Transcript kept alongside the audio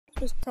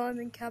Christmas time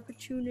in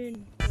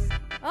Capuchin.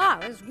 Ah,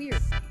 that's weird.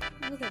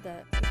 Look at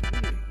that. That's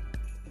weird.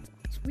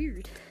 It's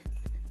weird.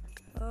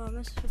 Oh,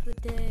 message of the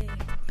day.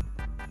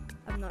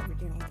 I'm not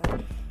reading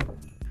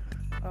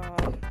all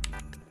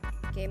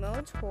that. Game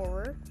modes,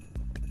 horror.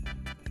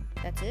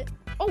 That's it.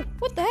 Oh,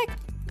 what the heck?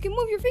 You can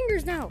move your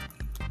fingers now.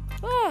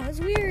 Oh,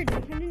 that's weird. I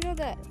didn't know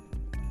that.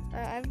 I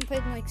haven't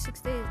played in like 6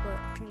 days, but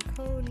can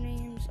code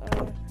names,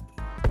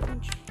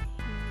 punch,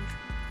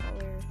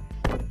 color,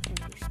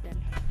 and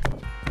spin.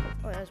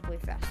 Oh, that's way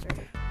faster.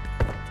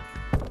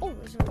 Oh,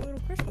 there's a little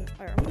Christmas.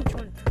 Alright, I'm gonna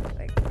try to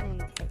like, I don't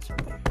know if that's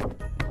right.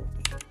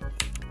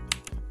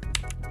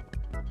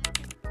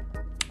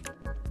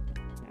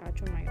 Now I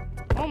try my.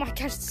 Oh my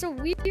gosh, it's so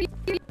weird.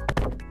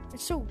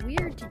 It's so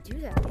weird to do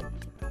that.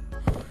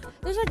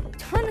 There's a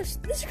ton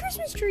of this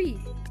Christmas tree.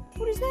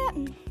 What is that?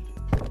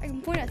 I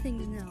can point at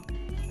things now.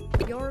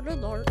 Yard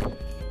alert.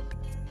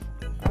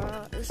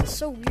 This is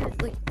so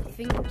weird. Like the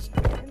fingers.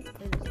 I haven't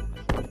played this in a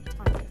long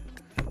time.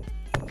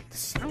 The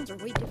sounds are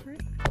way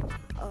different.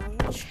 I'm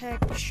gonna check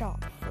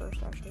shop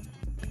first, actually.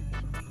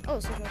 Oh,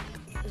 it's like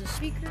there's a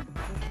speaker.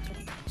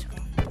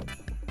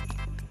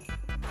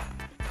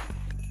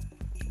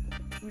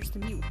 Where's the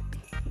mute?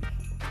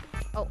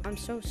 Oh, I'm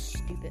so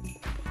stupid.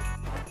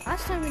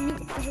 Last time the mute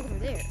was over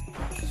there.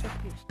 I'm so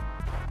confused.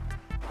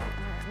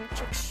 I'm gonna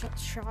check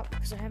shop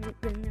because I haven't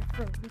been there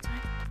for a long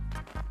time.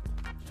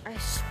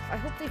 I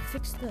hope they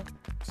fix the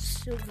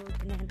silver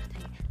banana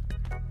thing.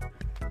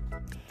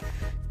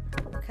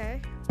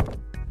 Okay.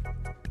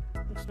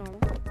 Looks normal.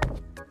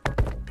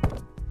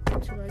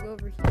 Should I go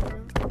over here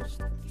now?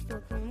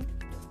 Still normal.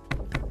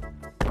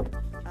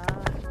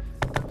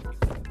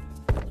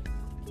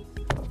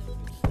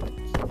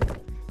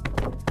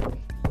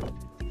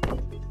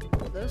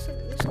 This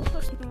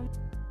looks normal.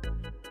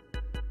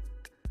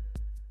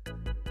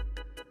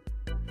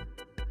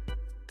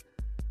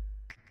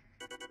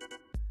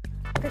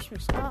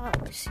 Christmas. Ah,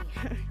 I see.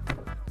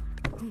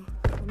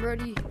 I'm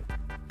ready.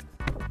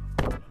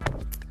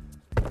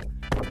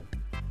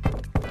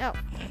 Oh.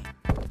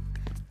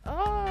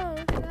 Oh,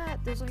 look at that.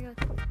 There's like a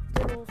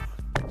little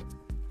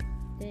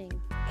thing.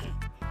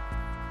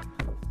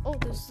 Oh,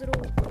 this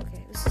little.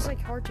 Okay, this is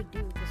like hard to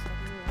do because I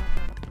don't know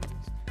what that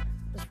is.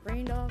 This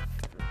Randolph.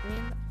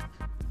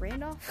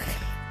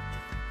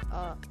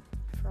 I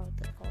forgot what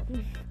they're called.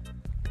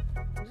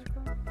 What's it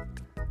called?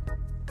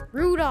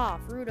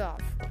 Rudolph.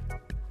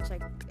 It's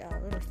like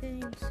little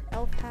things,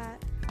 elf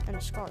hat, and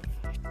a scarf.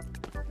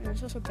 And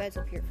there's also beds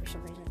up here for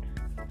some reason.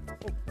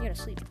 Oh, you gotta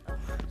sleep. I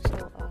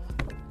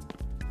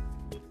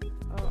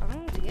don't know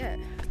what to get.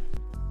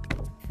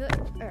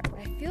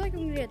 I feel like I'm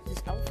gonna get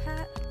this elf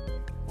hat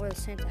or the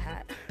Santa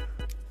hat.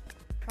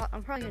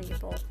 I'm probably gonna get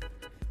both.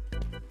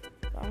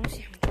 But I wanna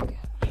see how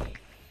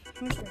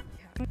much I get.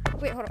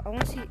 Wait, hold on. I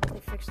wanna see if they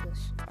fix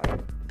this.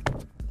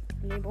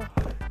 Enable.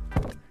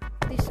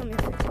 Please tell me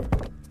they fix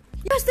it.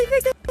 Yes, they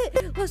fixed it!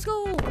 Let's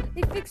go!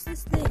 They fixed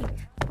this thing.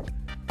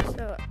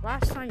 So,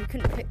 last time you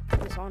couldn't pick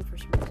this on for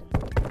some reason.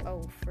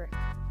 Oh, frick.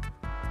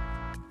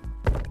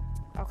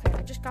 Okay,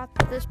 I just got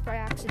this by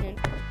accident.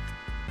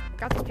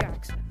 But,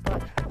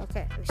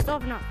 okay, we still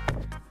have enough.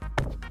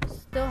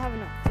 Still have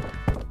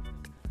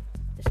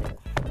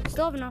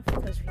enough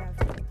because we have,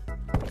 I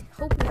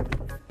hope we have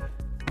enough.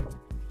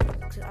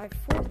 Because I have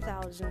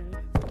 4,000.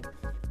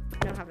 I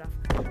don't have enough.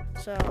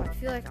 So, I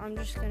feel like I'm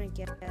just gonna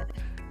get the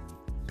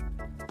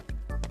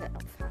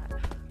elf hat.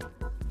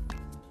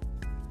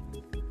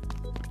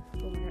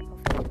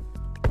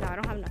 No, I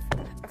don't have enough for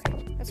that.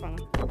 Okay, that's fine.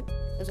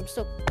 Because I'm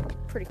still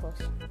pretty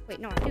close. Wait,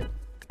 no, I do.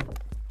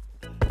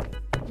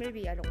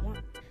 Maybe I don't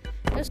want.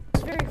 This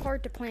is very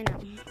hard to plan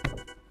out.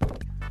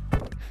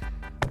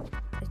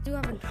 I do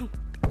have enough.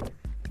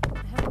 I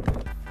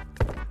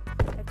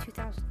have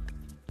 2,000.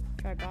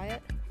 Should I buy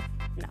it?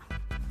 No.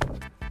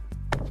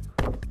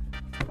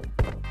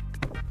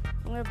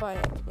 I'm gonna buy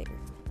it later.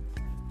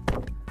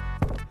 I'm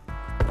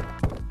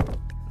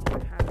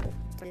gonna have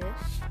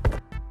this.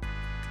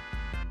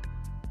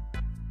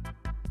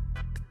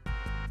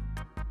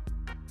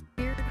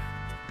 Weird.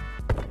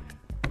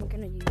 I'm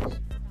gonna use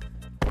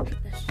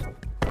this.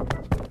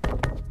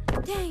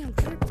 Dang, I'm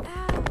tripped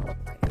out. Okay,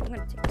 I'm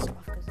gonna take this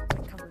off because it's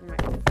like covering my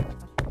face.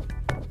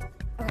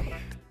 Okay.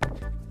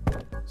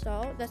 So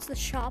that's the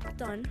shop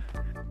done.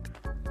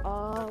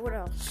 What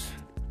else?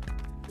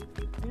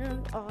 I'm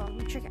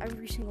gonna check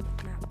every single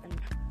map, and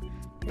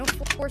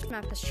forest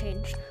map has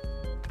changed.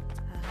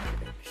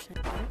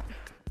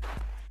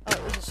 Oh,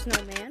 it was a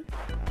snowman.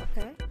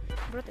 Okay.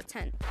 What about the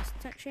tent? Has the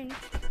tent changed?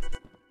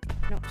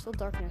 No, still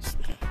darkness.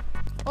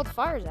 Oh, the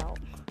fire's out.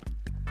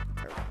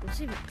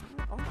 Let's even.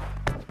 Oh.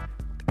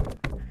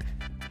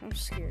 I'm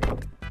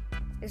scared.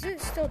 Is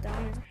it still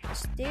down there?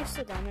 Is Dave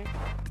still down there?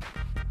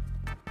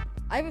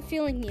 I have a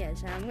feeling he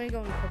is, and I'm gonna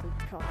go in public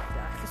talk about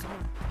that because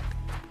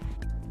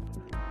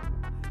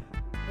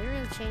they're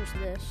gonna change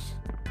this.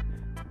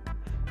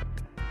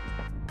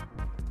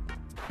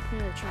 I'm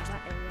gonna change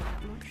that area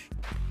that much.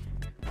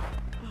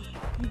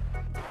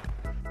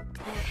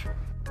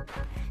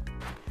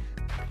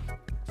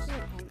 This is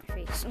like on my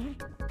face.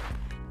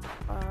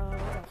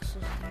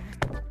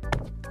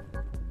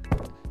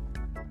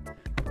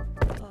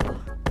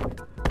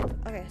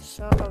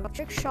 So,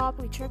 check shop,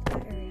 we checked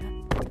that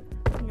area.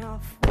 Now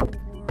for,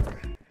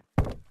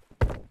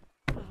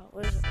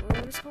 what is it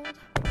called?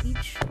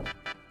 Beach?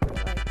 Or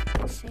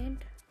like,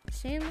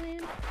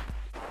 Sandland?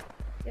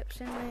 Yep,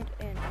 Sandland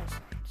and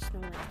Iceland.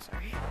 Snowland,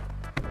 sorry.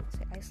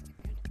 Say Iceland.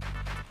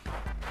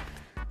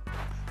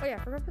 Oh yeah, I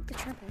forgot about the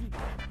trampoline.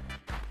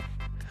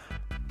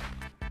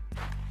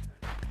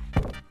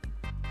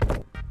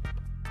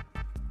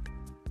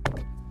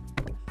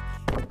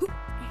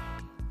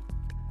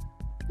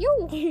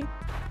 Yo!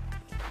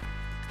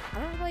 I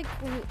don't like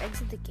when you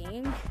exit the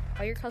game,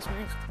 all your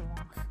cosmetics come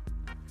off.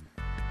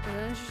 And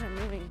then it's just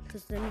annoying,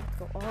 because then you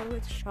go all the way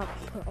to the shop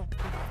and put all the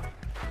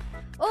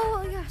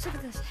Oh yeah, look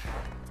at this.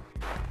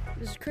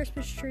 There's a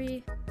Christmas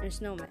tree and a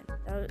snowman.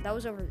 That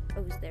was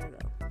there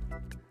though.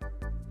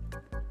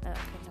 Okay,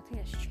 nothing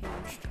has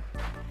changed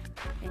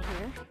in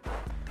here.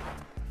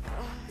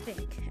 Oh, I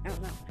think. I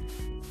don't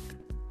know.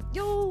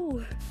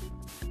 Yo!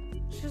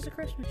 It's just a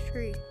Christmas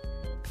tree.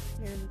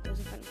 And there's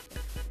a funny thing.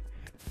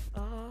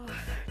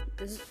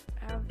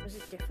 Is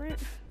it different?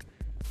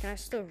 Can I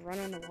still run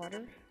on the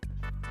water?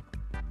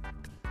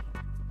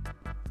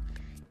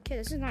 Okay,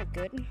 this is not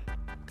good.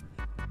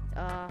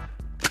 How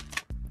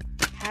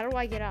do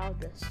I get out of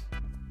this?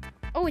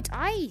 Oh, it's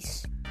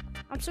ice!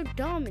 I'm so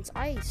dumb, it's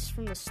ice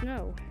from the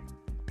snow.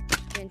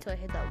 Until I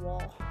hit that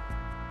wall.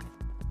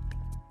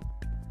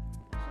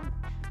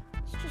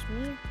 It's just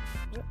me.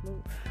 Does it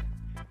move?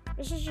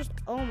 This is just,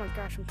 oh my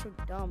gosh, I'm so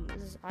dumb.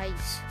 This is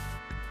ice.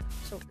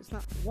 So it's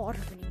not water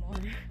anymore.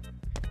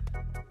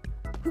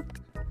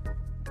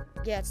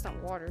 Yeah, it's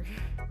not water.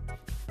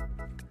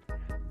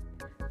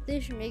 They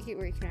should make it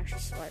where you can actually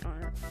slide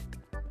on it.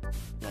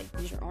 Like,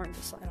 use your arm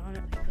to slide on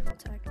it. Like a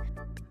attack.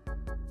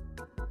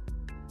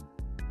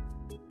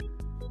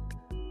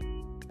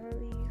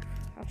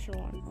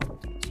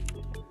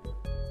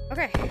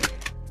 Okay.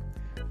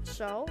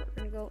 So, we're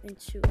gonna go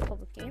into a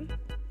public game.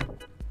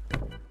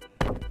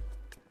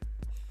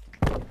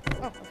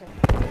 Oh, okay.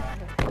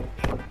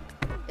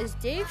 Is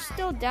Dave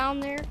still down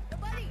there?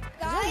 Guys, is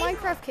that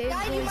Minecraft cave?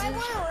 Guys, you might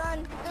want to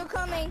run. They're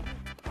coming.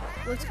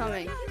 What's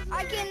coming?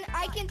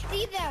 I can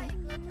see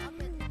them.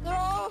 They're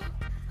all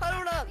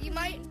huddled up. You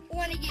might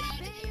want to get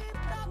eaten.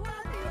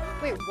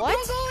 Wait, what?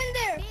 Don't go in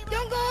there.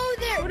 Don't go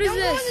over there. What is Don't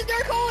this? go in the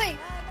dark hallway.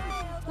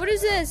 What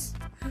is this?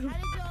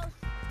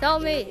 Tell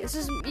me. This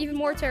is even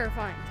more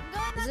terrifying.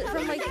 Is it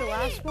from like the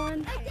last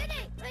one? I did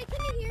it. Wait,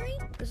 can you hear me?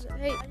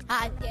 Hey,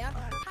 Yeah.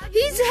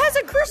 he has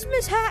a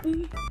Christmas hat.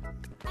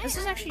 This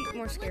is actually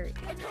more scary.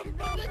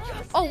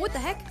 Oh, what the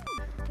heck?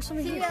 There's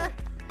something here. Yeah.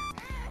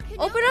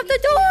 Open up the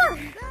door!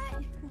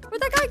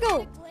 Where'd that guy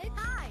go?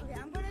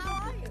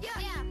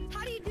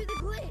 How do you do the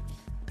glitch?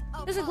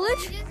 There's a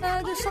glitch?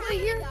 There's something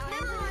here?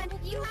 Never mind.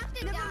 You have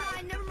to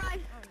die. Never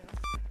mind.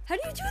 How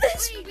do you do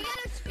this? We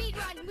gotta speed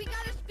run.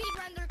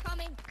 They're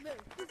coming.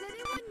 Does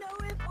anyone know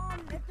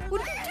if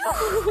What do you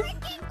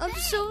do? I'm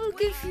so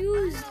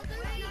confused.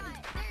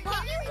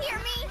 Can you hear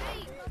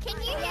me? Can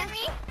you hear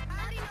me?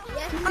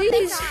 Yes.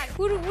 Please,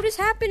 what is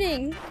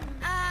happening?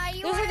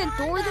 There's like a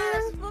door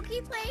there?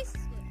 Spooky place.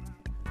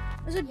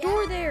 There's a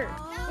door there.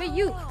 Wait,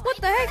 you. What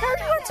the heck? How are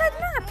you outside the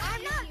map?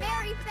 I'm not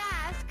very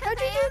fast. How'd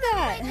you do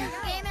that?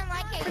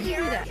 How'd you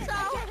do that?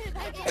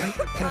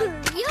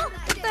 You?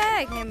 What the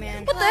heck? Hey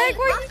man. What the heck?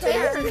 Why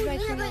are you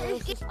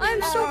here?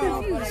 I'm so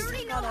confused.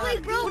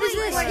 Wait, bro, What is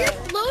this?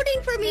 You're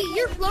floating for me.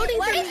 You're floating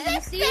for me. What is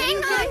this thing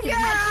on your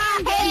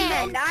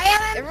hand? I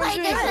haven't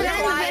played this in a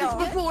while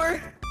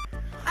before.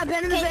 I've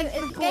been in the vents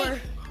before.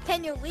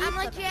 Can you leave? I'm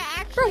like, yeah,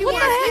 actually. Bro, what the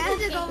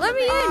heck? Let Let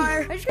me in.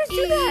 How'd you guys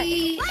do that?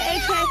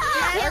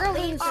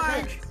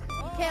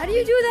 How do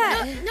you do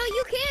that? No,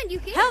 you can. You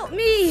can. Help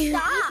me.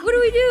 Stop. What do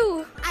we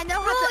do? I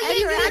know how to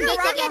enter a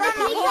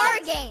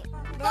horror game.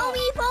 Follow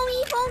me.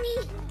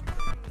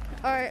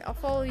 Alright, I'll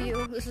follow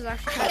you. This is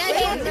actually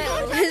Yeah,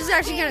 this is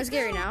actually kind of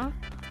scary now.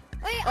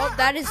 Wait, Oh,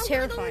 that is I'll go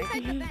terrifying.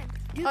 inside the vent.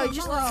 Oh,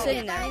 just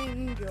sitting there. I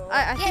think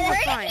Yeah, we're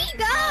where fine. did he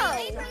go?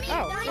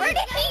 Oh. Where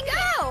did he go?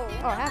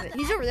 Oh, I have it.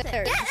 He's over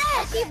there.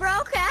 Yes, he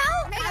broke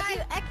out. How do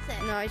you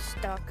exit? No, he's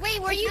stuck. Wait,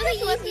 were you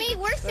just with me?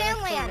 Where's Put it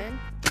Sandland? in.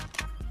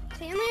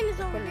 Sandland is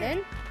over Put it there.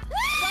 in.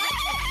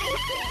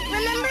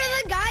 Remember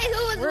the guy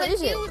who was Where with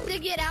is it? you to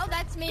get out?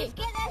 That's me.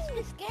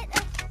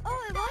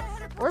 Oh, it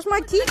was? Where's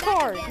my key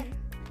card?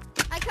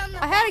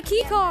 I had a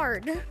key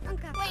card. Wait,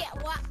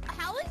 what?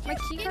 How is My your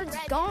key skin card's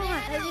red? gone.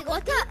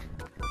 What's up?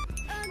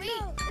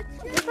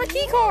 Where's my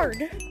key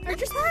card? I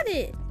just had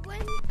it.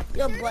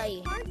 Your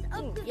buddy.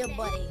 Your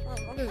buddy.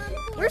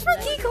 Where's my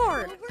key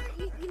card?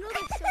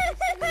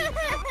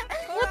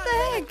 What the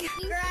heck?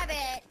 Grab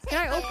it.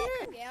 Can I open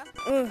it? Yeah.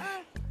 Ugh.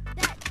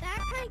 That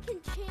kind can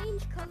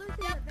change colors.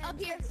 Yep, up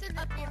here. Sit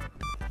up here.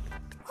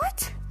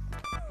 What?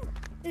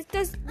 This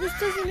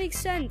doesn't make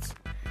sense.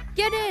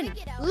 Get in.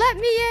 Let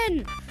me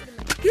in.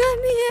 Get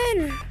me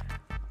in.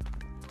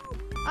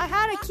 I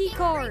had a key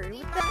card.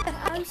 What the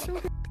heck? I'm so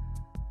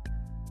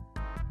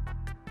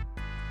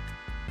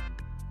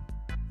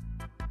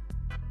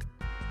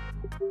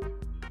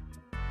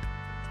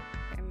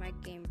Okay, my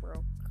game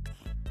broke.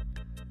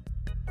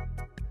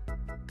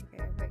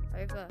 Okay, I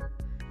have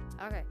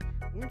Okay,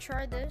 I'm gonna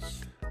try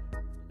this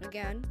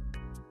again.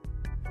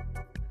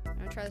 I'm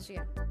gonna try this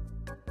again.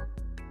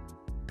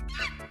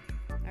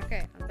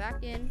 Okay, I'm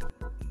back in.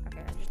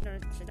 Okay, I just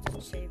noticed it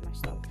doesn't save my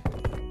stuff.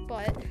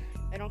 But,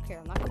 I don't care.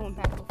 I'm not going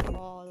back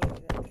all the way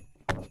there.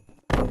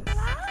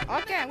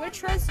 Okay, I'm gonna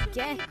try this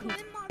again.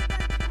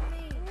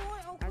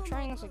 I'm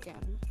trying this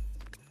again.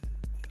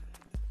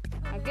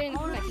 I'm getting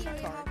the key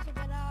card.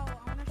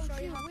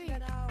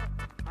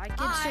 I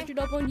can search it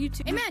up on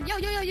YouTube. Hey man, yo,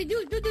 do.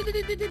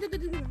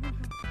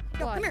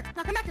 Yo, What? come here.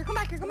 No, come back here.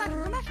 Why?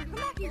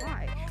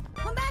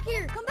 Come back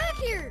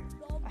here.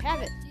 I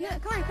have it. Yeah,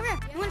 come here.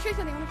 I want to show you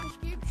something.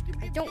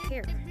 I don't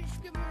care.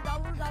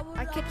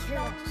 I could care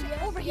less.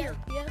 Over here.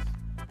 Yes.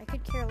 I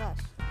could care less.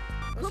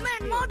 What's Come this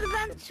in do? mod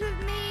events with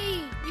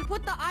me. You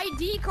put the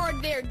ID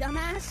card there,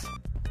 dumbass.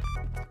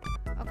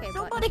 Okay,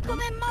 Somebody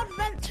come in mod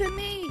events with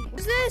me.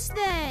 What's this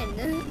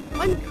then?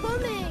 I'm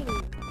coming.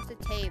 It's a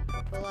tape,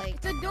 but like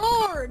It's a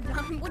door.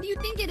 What do you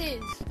think it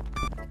is?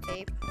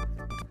 tape.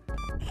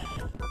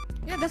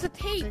 Yeah, that's a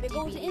tape. It's a It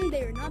goes DVD. in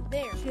there, not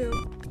there.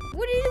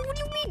 What do you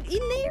mean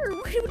in there?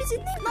 What is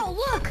in there? No,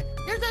 look.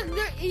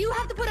 You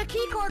have to put a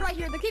key card right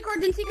here. The key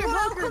card's in secret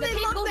bunker. The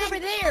tape goes over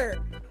there.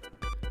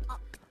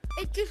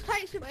 It just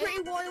takes a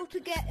pretty while to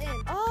get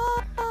in.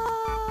 Oh,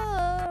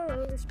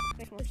 this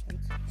makes more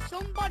sense.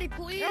 Somebody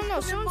please. I don't know.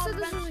 come in Someone mod said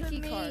this events was a with key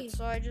me. card,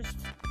 so I just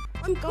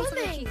I'm thought the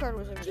key coming. card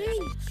was over there. Jeez. So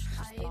I just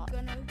I'm stopped.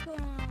 gonna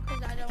come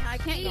because I don't. I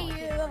can't See go. you.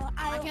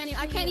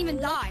 I can't even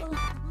die. I'm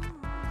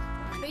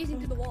phasing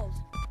through the walls.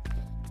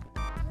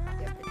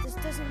 Yeah, but this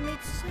doesn't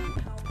make sense.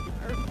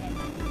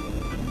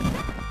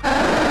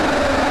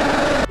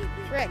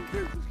 Rick.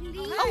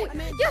 Oh,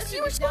 yes,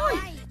 you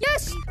respawned!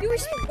 Yes, you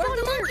respawned! Where's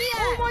the monkey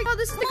at? Oh my god,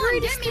 this is the Come on,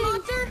 greatest get me, thing!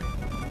 monster!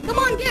 Come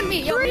on, get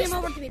me! Yo, bring Greatest- him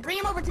over to me. Bring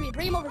him over to me.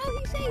 Bring him over to me.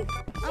 He's safe.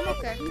 I'm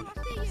okay.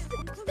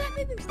 Stop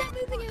moving. Stop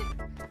moving.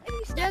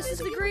 Yes, this is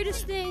the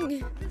greatest thing! Don't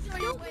move.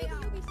 You'll be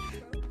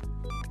safe, bro.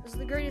 This is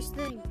the greatest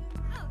thing.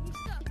 Oh, he's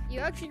stuck. You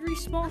actually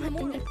respawned. I'm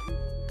immortal.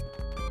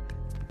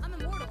 I'm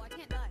immortal. I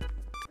can't die.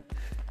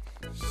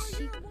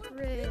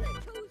 Secret.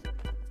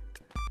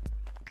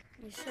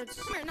 You said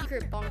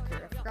secret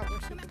bunker. I forgot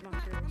where secret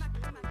bunker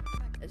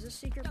is. Is this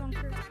secret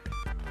bunker?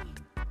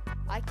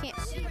 I can't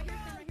see. Stand right here.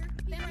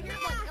 Stand right here. Yo,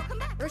 come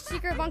back. Where's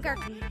secret bunker?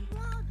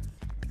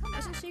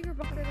 Is a secret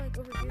bunker like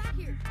over here?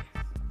 Here.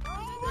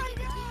 Oh my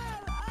god.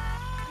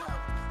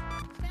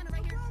 Stand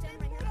right here. Stand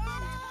right here. Stand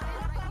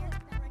right here.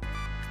 Stand right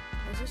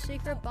here. Is this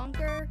secret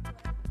bunker?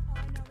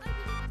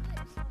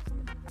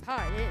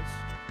 Ah, it is.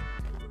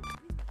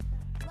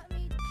 Let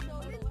me show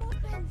you the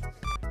weapons.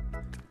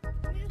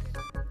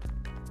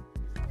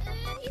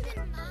 He's in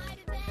my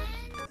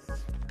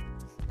defense.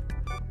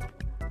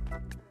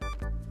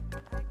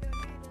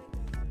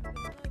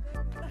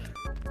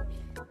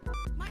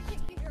 My shit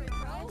keeps going,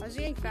 bro. I was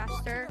getting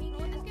faster. You know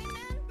this game,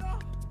 man?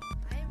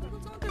 I am going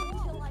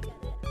until I get it.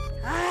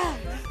 Ah!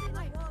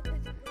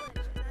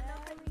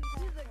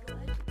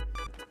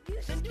 You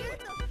scared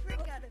the frick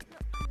out of me.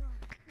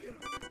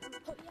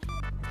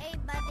 Hey,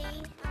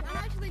 buddy. I'm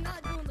actually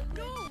not doing the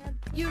glitch.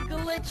 You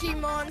glitchy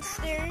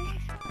monster.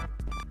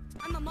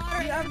 I'm a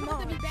moderator. You are I'm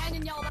supposed to be mods.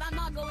 banning y'all, but I'm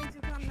not going to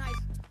because I'm nice.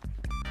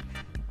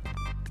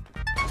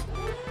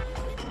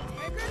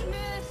 Merry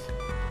Christmas!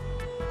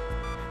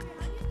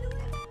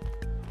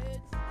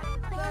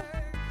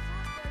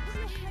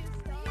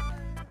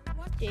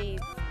 Dave.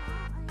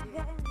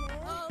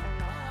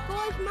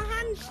 Guys, my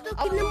hand's stuck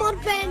Oh. in the mud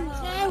vent.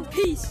 Oh,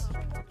 peace.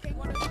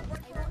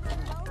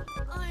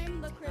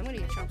 I'm the I'm gonna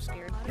get jump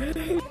scared.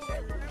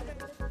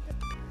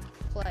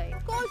 Play.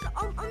 Guys,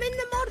 I'm in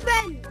the mud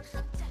vent.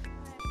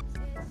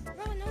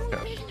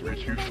 Yes,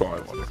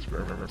 325 on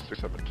experiment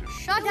 672.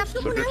 Shut up!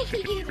 Someone else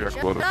is Subject in to Shut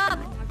check whether up!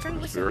 I'm trying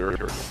to it's listen. very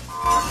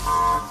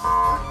careful.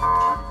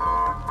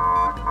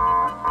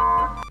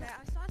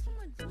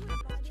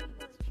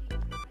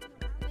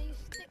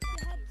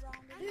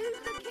 Who's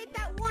the kid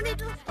that wanted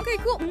to Okay,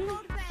 cool.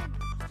 mud vent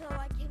so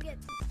I can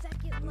get to the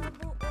second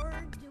level or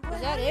do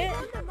Is that it?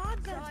 on the mud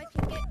vent so I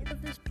can get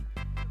Of this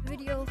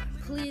video,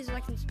 please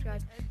like and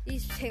subscribe.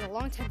 These take a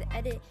long time to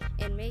edit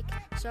and make,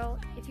 so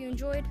if you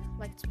enjoyed,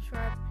 like and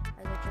subscribe,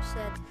 as I just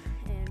said,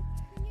 and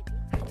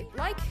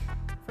like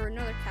for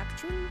another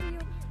Capuchin video,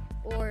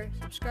 or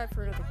subscribe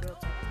for another Grill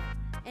Tech.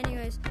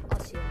 Anyways, I'll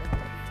see you later.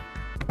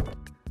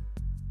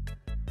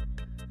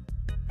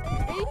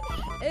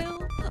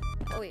 L.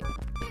 Oh wait.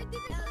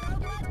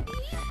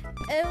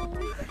 L.